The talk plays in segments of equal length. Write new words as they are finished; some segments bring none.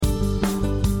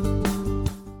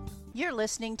You're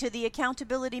listening to the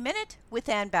Accountability Minute with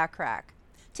Ann Backrack.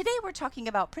 Today we're talking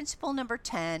about principle number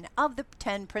 10 of the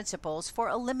 10 principles for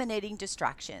eliminating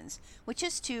distractions, which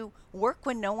is to work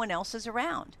when no one else is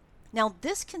around. Now,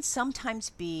 this can sometimes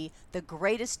be the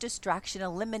greatest distraction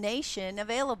elimination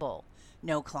available.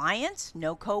 No clients,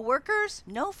 no coworkers,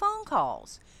 no phone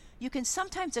calls. You can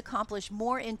sometimes accomplish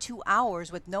more in 2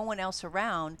 hours with no one else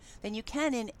around than you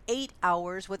can in 8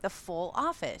 hours with a full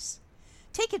office.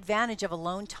 Take advantage of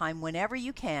alone time whenever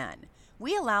you can.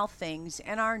 We allow things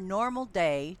in our normal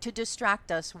day to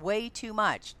distract us way too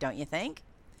much, don't you think?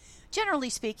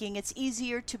 Generally speaking, it's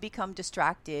easier to become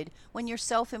distracted when you're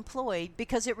self-employed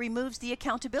because it removes the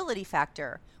accountability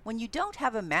factor. When you don't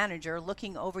have a manager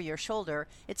looking over your shoulder,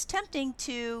 it's tempting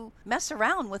to mess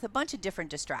around with a bunch of different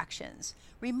distractions.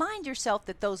 Remind yourself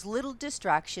that those little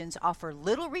distractions offer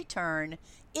little return,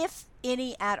 if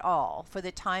any at all, for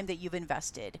the time that you've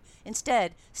invested.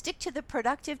 Instead, stick to the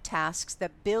productive tasks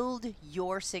that build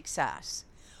your success.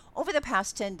 Over the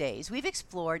past 10 days, we've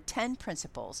explored 10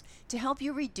 principles to help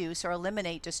you reduce or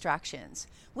eliminate distractions.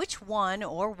 Which one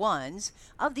or ones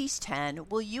of these 10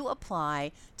 will you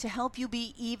apply to help you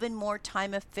be even more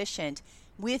time efficient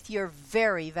with your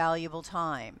very valuable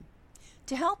time?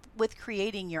 To help with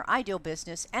creating your ideal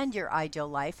business and your ideal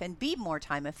life and be more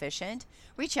time efficient,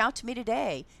 reach out to me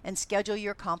today and schedule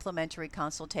your complimentary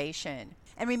consultation.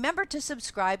 And remember to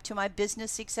subscribe to my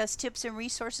Business Success Tips and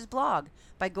Resources blog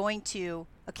by going to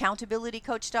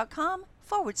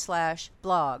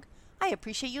accountabilitycoach.com/blog. I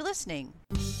appreciate you listening.